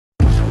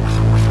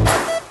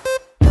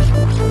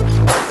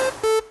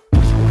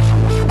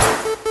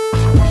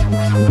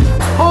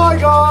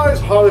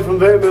from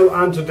Vape Mill,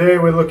 and today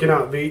we're looking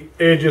at the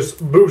Aegis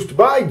Boost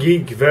by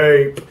Geek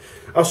Vape.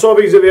 I saw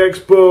these at the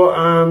expo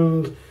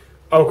and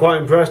I was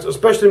quite impressed,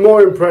 especially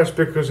more impressed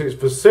because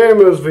it's the same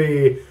as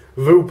the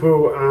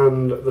Vupu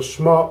and the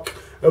Smock,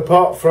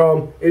 apart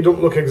from it don't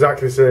look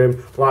exactly the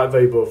same like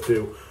they both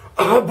do.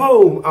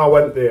 Boom! I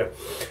went there.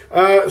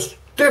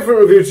 Different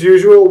review to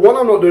usual. One,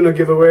 I'm not doing a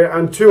giveaway,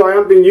 and two, I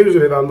haven't been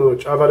using it that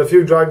much. I've had a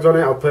few drags on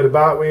it, I've played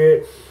about with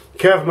it.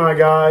 Kev, my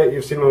guy,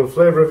 you've seen him on the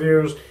flavour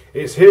reviews.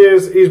 It's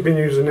his, he's been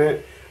using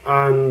it,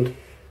 and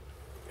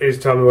he's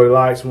telling me what he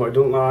likes and what he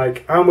doesn't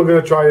like. And we're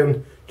going to try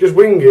and just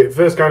wing it.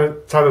 First kind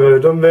of time I've ever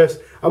done this.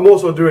 I'm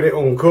also doing it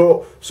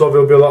uncut, so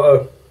there'll be a lot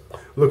of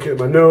looking at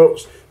my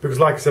notes, because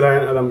like I said, I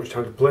haven't had that much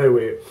time to play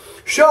with it.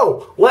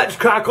 So, let's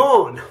crack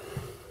on!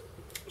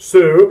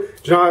 So,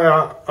 do you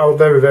know, I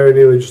very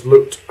nearly just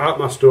looked at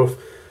my stuff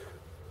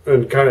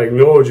and kind of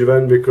ignored you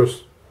then,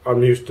 because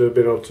I'm used to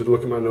being able to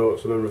look at my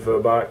notes and then refer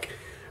back.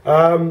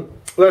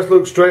 Let's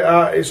look straight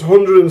at it's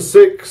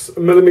 106mm,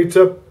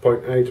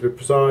 0.8 to be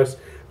precise,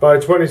 by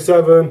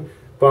 27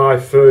 by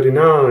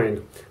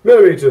 39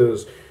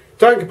 millimeters.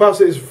 Tank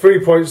capacity is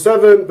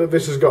 3.7, but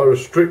this has got a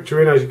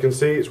restrictor in, as you can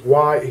see, it's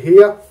white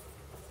here,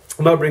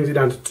 and that brings it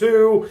down to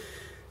 2.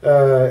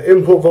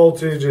 Input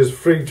voltage is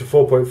 3 to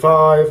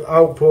 4.5,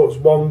 outputs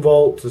 1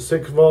 volt to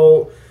 6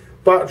 volt,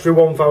 battery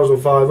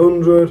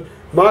 1500,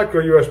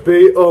 micro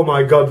USB, oh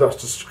my god, that's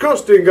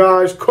disgusting,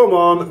 guys, come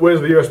on,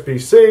 where's the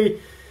USB-C?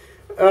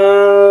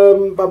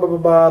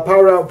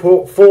 Power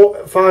output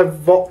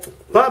 5 watt,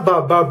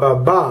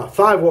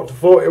 5 watt to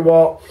 40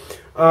 watt,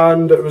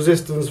 and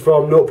resistance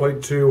from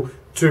 0.2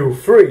 to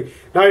 3.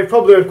 Now, you've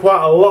probably heard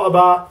quite a lot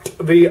about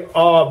the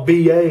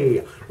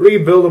RBA,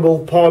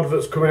 rebuildable pod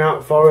that's coming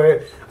out for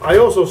it. I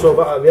also saw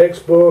that at the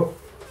expo.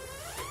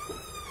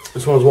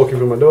 Someone's walking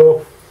through my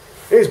door.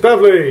 It's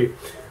Beverly!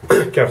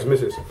 Kev's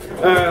missus.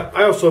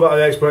 I also saw that at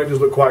the expo. It does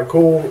look quite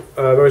cool.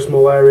 Very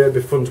small area, it'd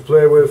be fun to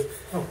play with.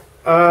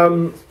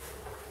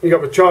 You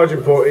got the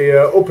charging port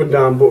here, up and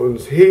down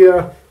buttons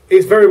here.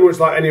 It's very much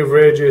like any other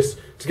Aegis.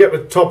 To get the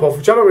top off,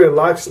 which I don't really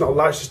like, it's not a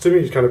latch system,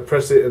 you just kind of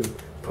press it and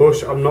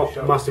push. I'm not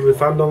massively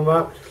fan on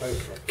that.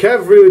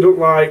 Kev really don't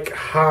like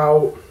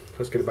how,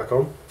 let's get it back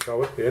on,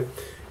 shall we? Yeah.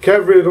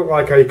 Kev really don't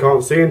like how you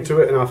can't see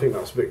into it, and I think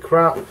that's a bit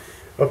crap.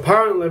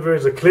 Apparently there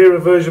is a clearer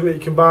version that you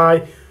can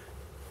buy.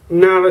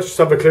 Now let's just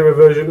have a clearer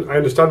version. I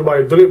understand why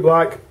you've done it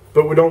black,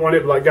 but we don't want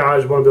it black,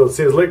 guys. We want to be able to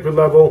see the liquid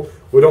level.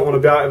 We don't want to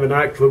be out in the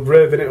nightclub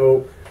raving it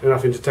up and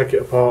having to take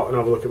it apart and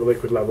have a look at the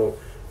liquid level.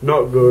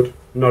 Not good,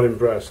 not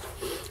impressed.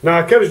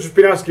 Now, Kevin's just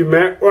been asking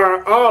me,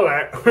 well,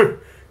 Arlette,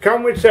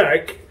 can we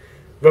take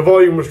the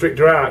volume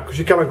restrictor out? Because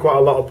you can have quite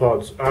a lot of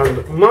pods.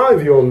 And my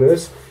view on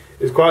this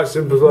is quite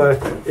simple.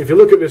 If you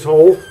look at this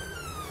hole,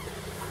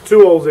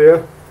 2 holes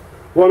here,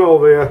 1 hole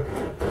there,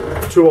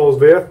 2 holes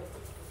there.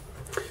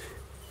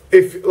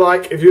 If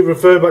you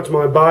refer back to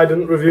my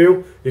Biden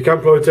review, you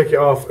can probably take it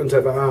off and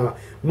take that out.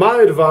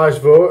 My advice,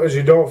 though, is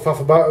you don't faff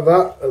about with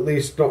that, at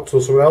least not till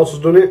someone else has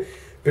done it,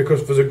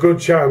 because there's a good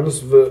chance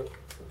that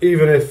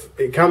even if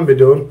it can be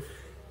done,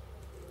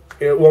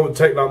 it won't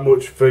take that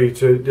much for you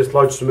to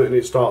dislodge something and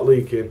it start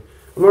leaking.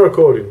 Am I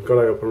recording? God,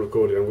 I hope I'm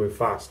recording, I'm going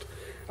fast.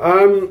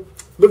 But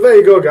there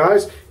you go,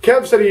 guys.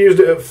 Kev said he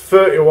used it at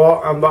 30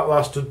 watt and that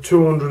lasted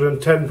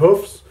 210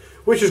 puffs,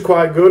 which is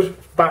quite good.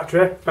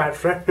 Battery.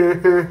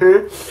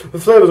 The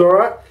flavour's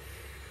alright.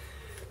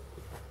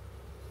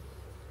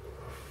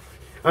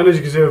 And as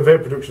you can see, the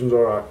vape production's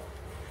alright.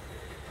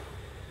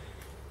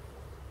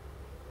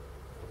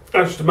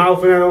 That's just a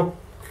mouth inhale.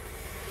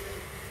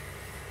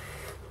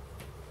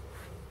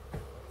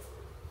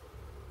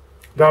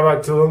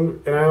 Direct to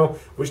lung inhale,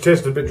 which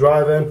tasted a bit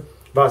dry then.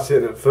 That's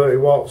sitting at 30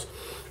 watts.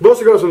 We've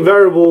also got some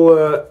variable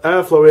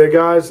airflow here,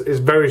 guys. It's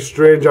very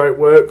strange how it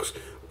works,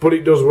 but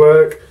it does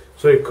work.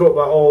 So you cut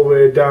that all the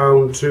way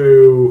down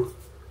to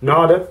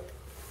nada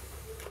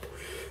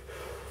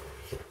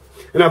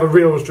and have a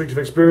real restrictive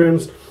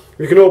experience.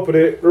 You can open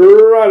it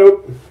right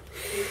up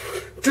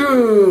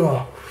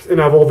and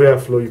have all the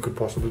airflow you could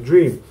possibly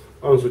dream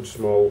on such a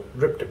small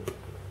drip tip.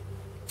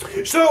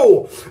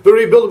 So, the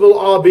rebuildable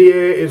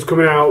RBA is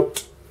coming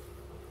out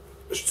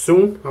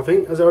soon, I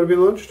think. Has it already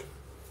been launched?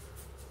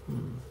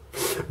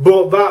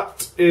 But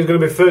that is going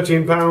to be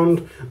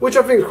 £13, which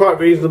I think is quite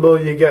reasonable.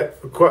 You get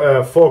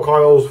 4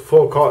 coils,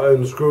 4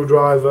 cotton,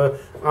 screwdriver,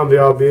 and the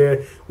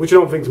RBA, which I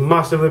don't think is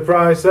massively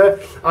pricey.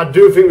 I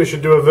do think they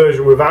should do a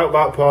version without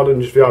that pod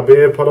and just the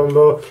RBA pod on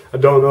though. I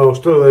don't know,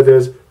 still it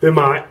is. They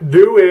might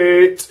do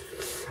it.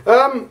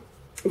 But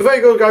there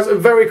you go, guys. A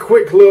very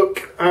quick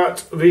look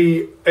at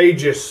the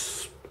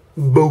Aegis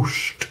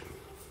Boost.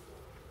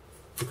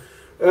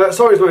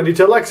 Sorry it's not in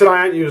detail. Like I said,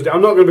 I ain't used it.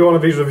 I'm not going to be one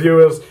of these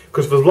reviewers,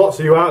 because there's lots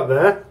of you out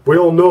there, we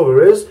all know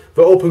there is,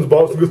 that opens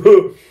box and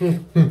goes,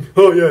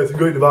 oh yeah, it's a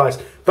great device.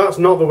 That's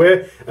not the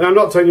way, and I'm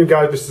not telling you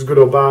guys this is good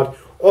or bad.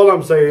 All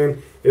I'm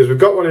saying is we've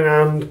got one in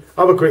hand,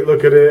 have a quick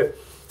look at it.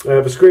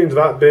 The screen's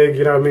that big,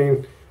 you know what I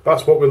mean?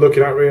 That's what we're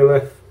looking at,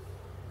 really.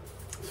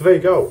 So there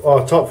you go.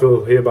 Oh, top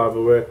fill here, by the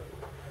way.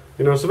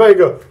 You know, so there you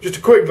go. Just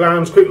a quick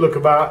glance, quick look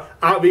about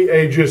at the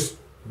Aegis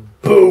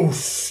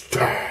boost.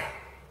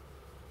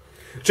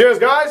 Cheers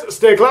guys,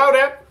 stay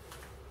cloudy.